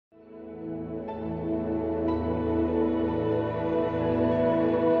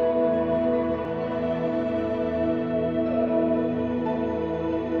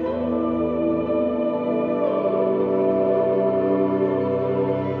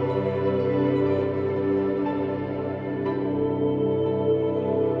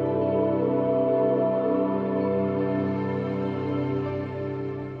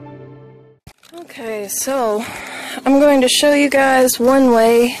So I'm going to show you guys one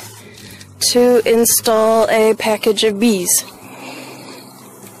way to install a package of bees.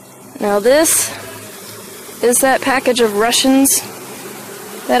 Now this is that package of Russians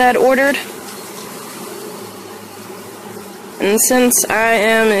that I'd ordered. And since I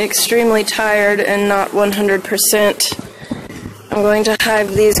am extremely tired and not 100%, I'm going to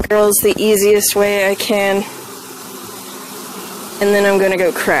hive these girls the easiest way I can. And then I'm going to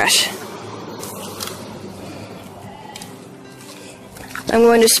go crash. I'm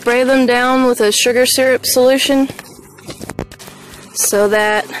going to spray them down with a sugar syrup solution so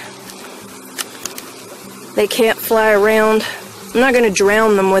that they can't fly around. I'm not going to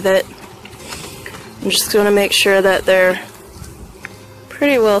drown them with it. I'm just going to make sure that they're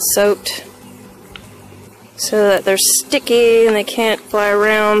pretty well soaked so that they're sticky and they can't fly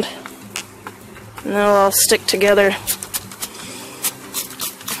around, and they'll all stick together.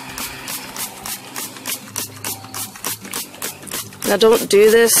 Now don't do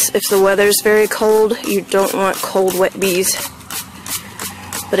this if the weather's very cold. You don't want cold, wet bees.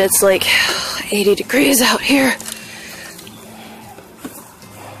 But it's like 80 degrees out here.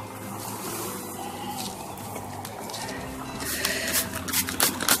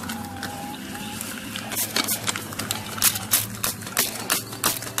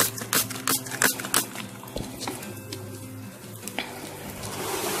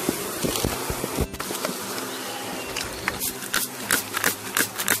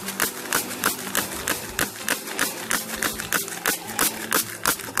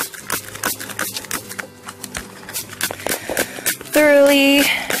 Thoroughly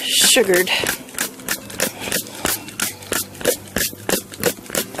sugared.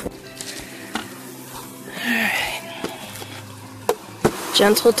 Alright.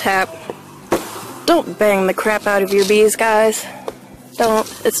 Gentle tap. Don't bang the crap out of your bees, guys. Don't.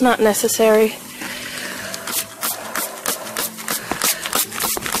 It's not necessary.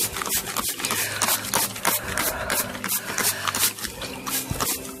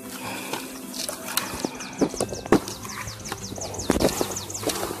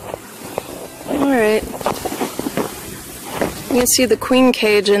 Alright, you can see the queen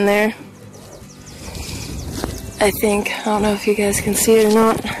cage in there, I think. I don't know if you guys can see it or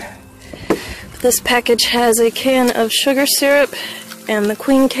not. But this package has a can of sugar syrup and the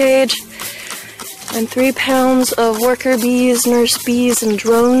queen cage and 3 pounds of worker bees, nurse bees, and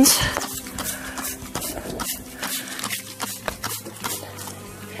drones.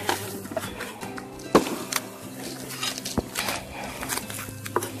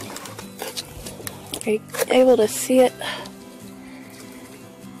 Are you able to see it?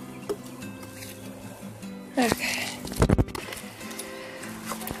 Okay.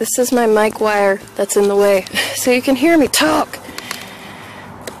 This is my mic wire that's in the way, so you can hear me talk.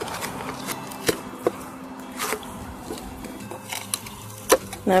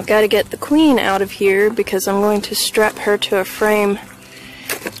 Now I've got to get the queen out of here because I'm going to strap her to a frame.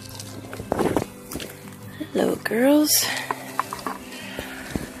 Hello, girls.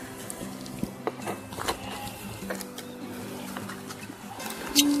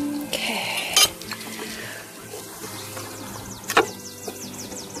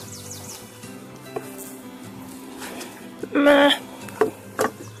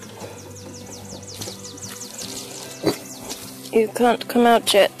 You can't come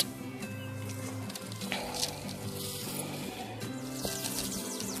out yet.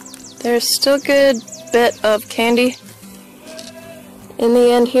 There's still a good bit of candy in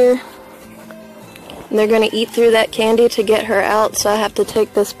the end here. And they're going to eat through that candy to get her out, so I have to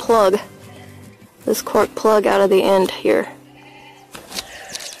take this plug, this cork plug, out of the end here.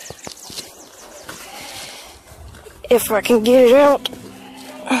 If I can get it out.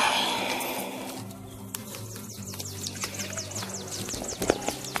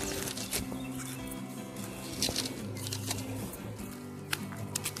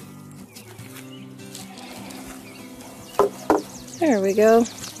 There we go.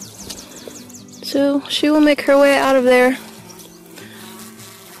 So she will make her way out of there.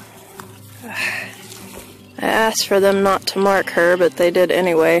 I asked for them not to mark her, but they did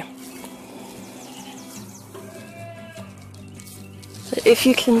anyway. But if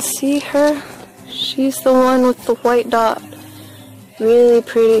you can see her, she's the one with the white dot. Really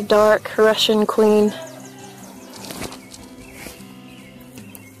pretty dark Russian queen.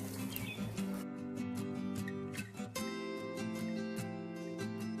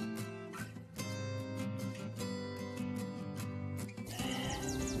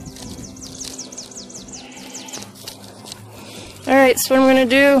 Alright, so what I'm going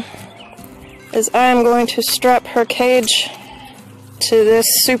to do is I'm going to strap her cage to this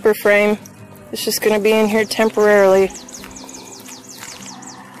super frame It's just going to be in here temporarily.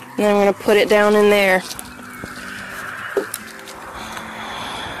 And then I'm going to put it down in there.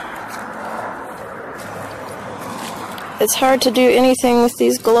 It's hard to do anything with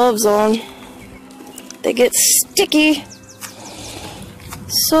these gloves on. They get sticky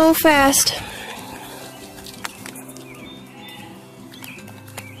so fast.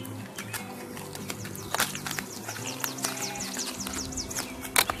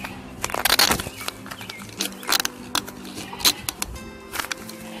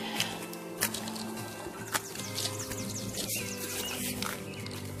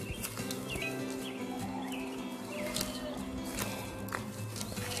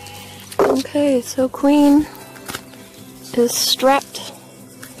 Okay, so Queen is strapped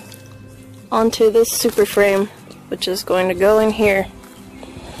onto this super frame, which is going to go in here.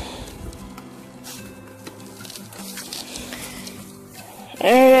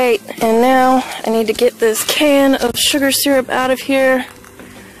 Alright, and now I need to get this can of sugar syrup out of here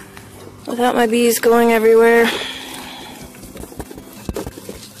without my bees going everywhere.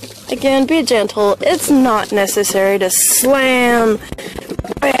 Again, be gentle. It's not necessary to slam,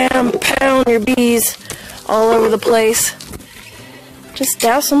 bam, pound your bees all over the place. Just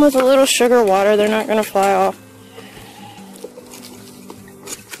douse them with a little sugar water. They're not going to fly off.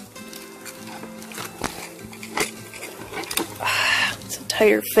 It's a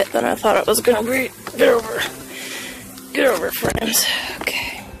tighter fit than I thought it was going to be. Get over. Get over, friends.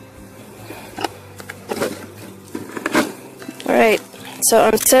 Okay. Alright. So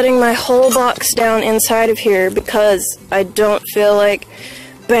I'm setting my whole box down inside of here because I don't feel like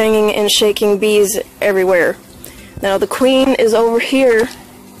banging and shaking bees everywhere. Now the Queen is over here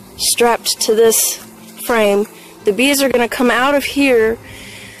strapped to this frame. The bees are going to come out of here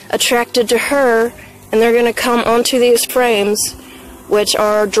attracted to her, and they're going to come onto these frames, which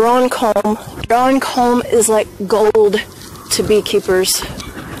are drawn comb. Drawn comb is like gold to beekeepers.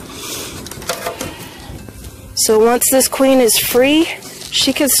 So once this Queen is free,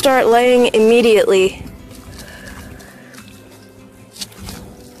 she can start laying immediately.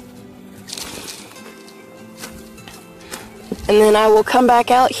 And then I will come back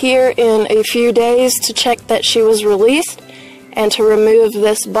out here in a few days to check that she was released and to remove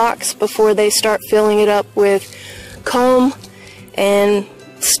this box before they start filling it up with comb and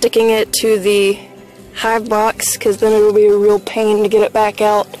sticking it to the hive box, because then it will be a real pain to get it back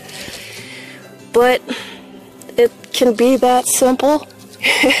out. But it can be that simple.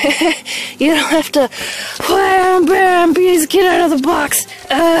 You don't have to wham, bam, bees, get out of the box.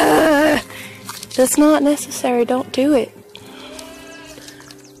 That's not necessary. Don't do it.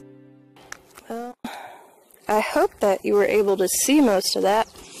 Well, I hope that you were able to see most of that.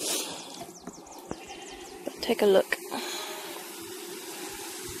 But take a look.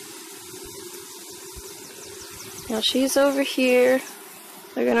 Now she's over here.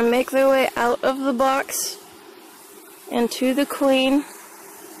 They're going to make their way out of the box and to the Queen.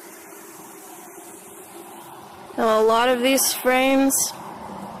 Now a lot of these frames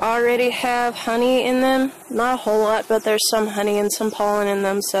already have honey in them. Not a whole lot, but there's some honey and some pollen in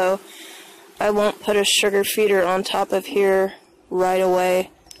them, so I won't put a sugar feeder on top of here right away.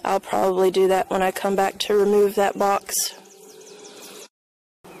 I'll probably do that when I come back to remove that box.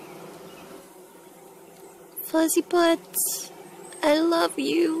 Fuzzy butts, I love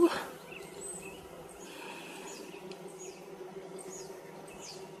you.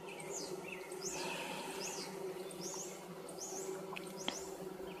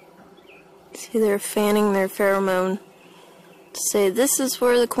 See, they're fanning their pheromone to say this is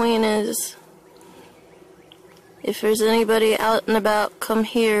where the Queen is. If there's anybody out and about, come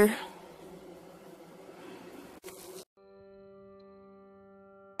here.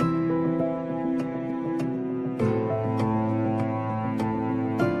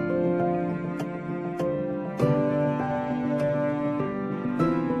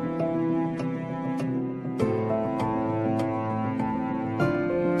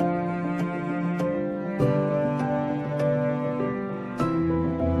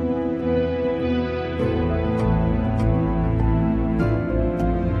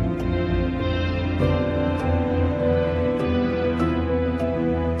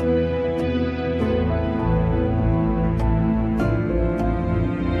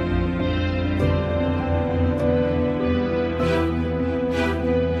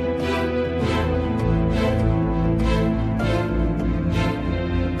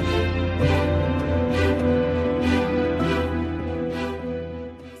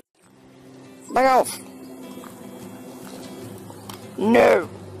 Back off. No.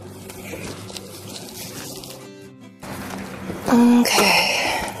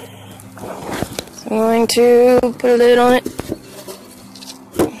 Okay. going to put a lid on it.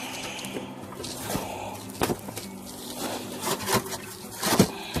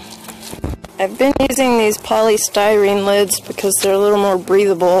 I've been using these polystyrene lids because they're a little more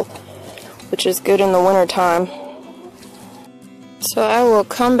breathable, which is good in the winter time. So I will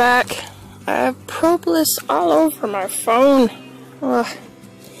come back. I have propolis all over my phone. Ugh.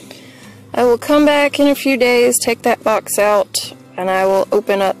 I will come back in a few days, take that box out, and I will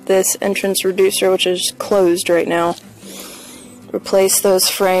open up this entrance reducer, which is closed right now. Replace those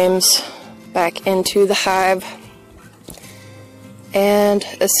frames back into the hive. And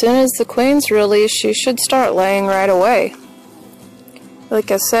as soon as the queen's released, she should start laying right away.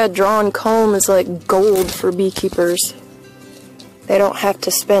 Like I said, drawing comb is like gold for beekeepers. They don't have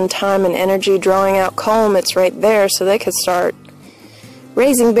to spend time and energy drawing out comb. It's right there, so they could start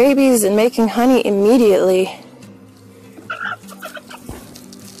raising babies and making honey immediately.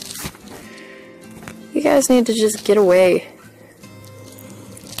 You guys need to just get away.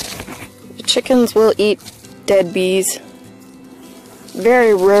 The chickens will eat dead bees.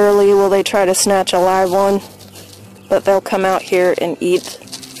 Very rarely will they try to snatch a live one, but they'll come out here and eat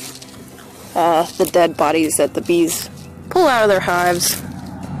the dead bodies that the bees pull out of their hives.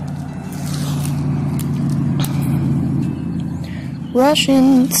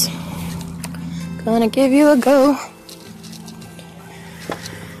 Russians, gonna give you a go.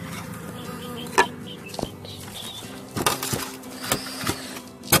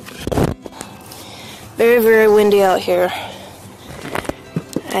 Very, very windy out here.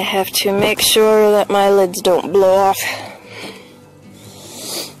 I have to make sure that my lids don't blow off.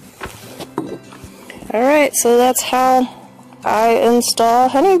 Alright, so that's how I install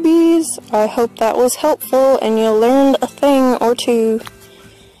honeybees. I hope that was helpful and you learned a thing or two.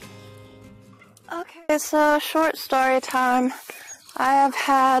 Okay, so short story time. I have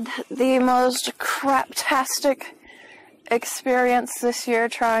had the most craptastic experience this year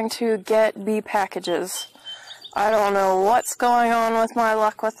trying to get bee packages. I don't know what's going on with my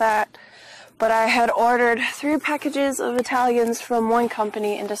luck with that, but I had ordered 3 packages of Italians from one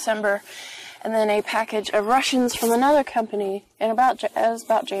company in December, and then a package of Russians from another company in about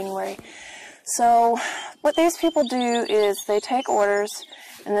January. So what these people do is they take orders,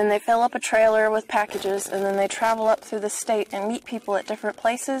 and then they fill up a trailer with packages, and then they travel up through the state and meet people at different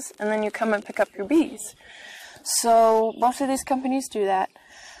places, and then you come and pick up your bees. So both of these companies do that,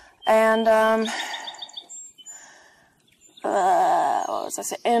 and what was I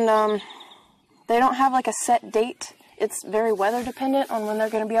saying? And they don't have like a set date. It's very weather dependent on when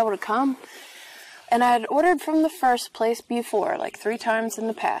they're going to be able to come. And I had ordered from the first place before, like 3 times in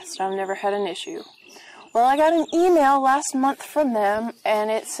the past. I've never had an issue. Well, I got an email last month from them,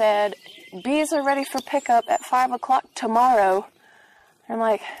 and it said, bees are ready for pickup at 5 o'clock tomorrow. And I'm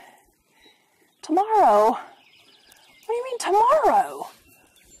like, tomorrow? What do you mean tomorrow?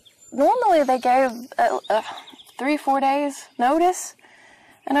 Normally they gave 3-4 days notice,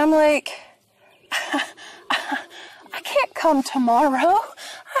 and I'm like, I can't come tomorrow.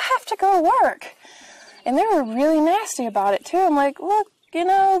 I have to go work. And they were really nasty about it too. I'm like, look, you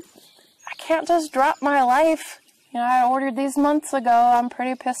know, I can't just drop my life. You know, I ordered these months ago. I'm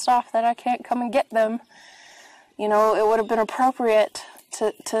pretty pissed off that I can't come and get them. You know, it would have been appropriate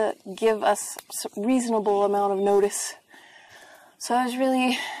to give us a reasonable amount of notice. So I was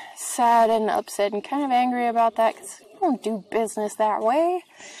really sad and upset and kind of angry about that because we don't do business that way.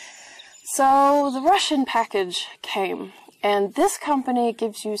 So the Russian package came, and this company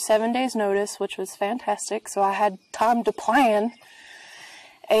gives you 7 days notice, which was fantastic, so I had time to plan.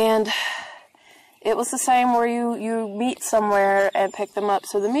 And it was the same where you meet somewhere and pick them up.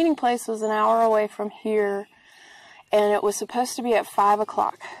 So the meeting place was an hour away from here, and it was supposed to be at 5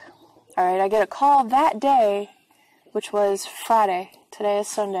 o'clock. Alright, I get a call that day, which was Friday. Today is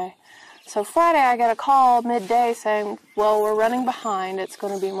Sunday. So Friday I get a call midday saying, well, we're running behind. It's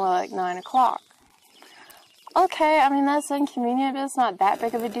going to be more like 9 o'clock. Okay, I mean, that's inconvenient, but it's not that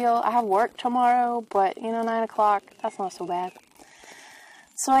big of a deal. I have work tomorrow, but, you know, 9 o'clock, that's not so bad.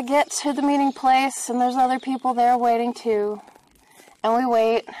 So I get to the meeting place, and there's other people there waiting too. And we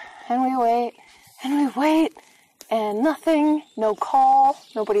wait, and we wait, and we wait, and nothing, no call,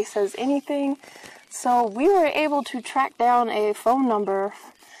 nobody says anything. So we were able to track down a phone number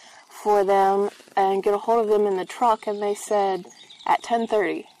for them and get a hold of them in the truck, and they said at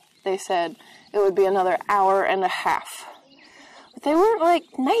 10:30, they said it would be another hour and a half. But they weren't, like,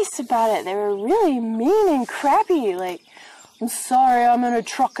 nice about it. They were really mean and crappy. Like, I'm sorry, I'm in a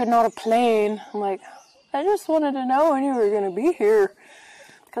truck and not a plane. I'm like, I just wanted to know when you were going to be here,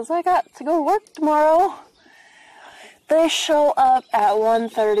 because I got to go work tomorrow. They show up at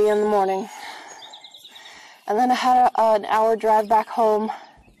 1:30 in the morning. And then I had an hour drive back home.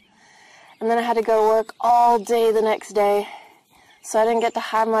 And then I had to go to work all day the next day. So I didn't get to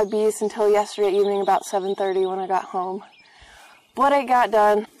hive my bees until yesterday evening about 7:30 when I got home. But it got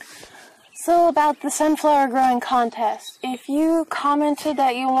done. So about the sunflower growing contest. If you commented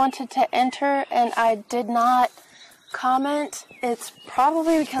that you wanted to enter and I did not comment, it's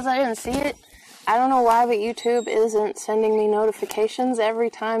probably because I didn't see it. I don't know why, but YouTube isn't sending me notifications every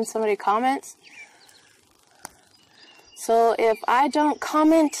time somebody comments. So if I don't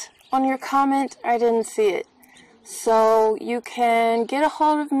comment on your comment, I didn't see it. So you can get a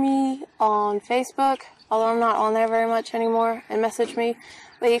hold of me on Facebook, although I'm not on there very much anymore, and message me.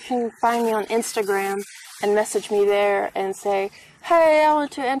 But you can find me on Instagram and message me there and say, hey, I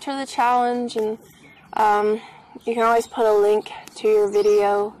want to enter the challenge. And you can always put a link to your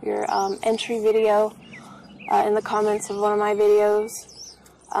video, your entry video, in the comments of one of my videos.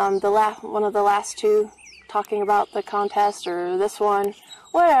 One of the last two talking about the contest, or this one,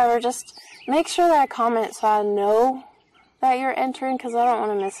 whatever. Just make sure that I comment so I know that you're entering, because I don't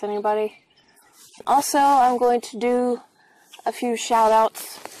want to miss anybody. Also, I'm going to do a few shout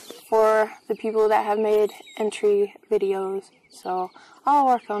outs for the people that have made entry videos, so I'll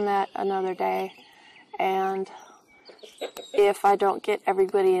work on that another day. And if I don't get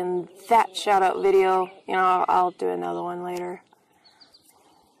everybody in that shout out video, you know, I'll do another one later.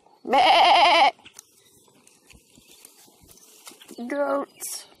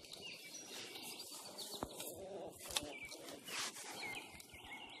 Goats.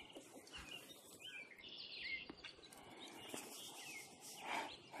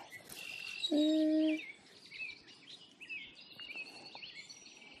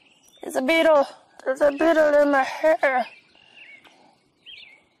 There's a beetle. There's a beetle in my hair.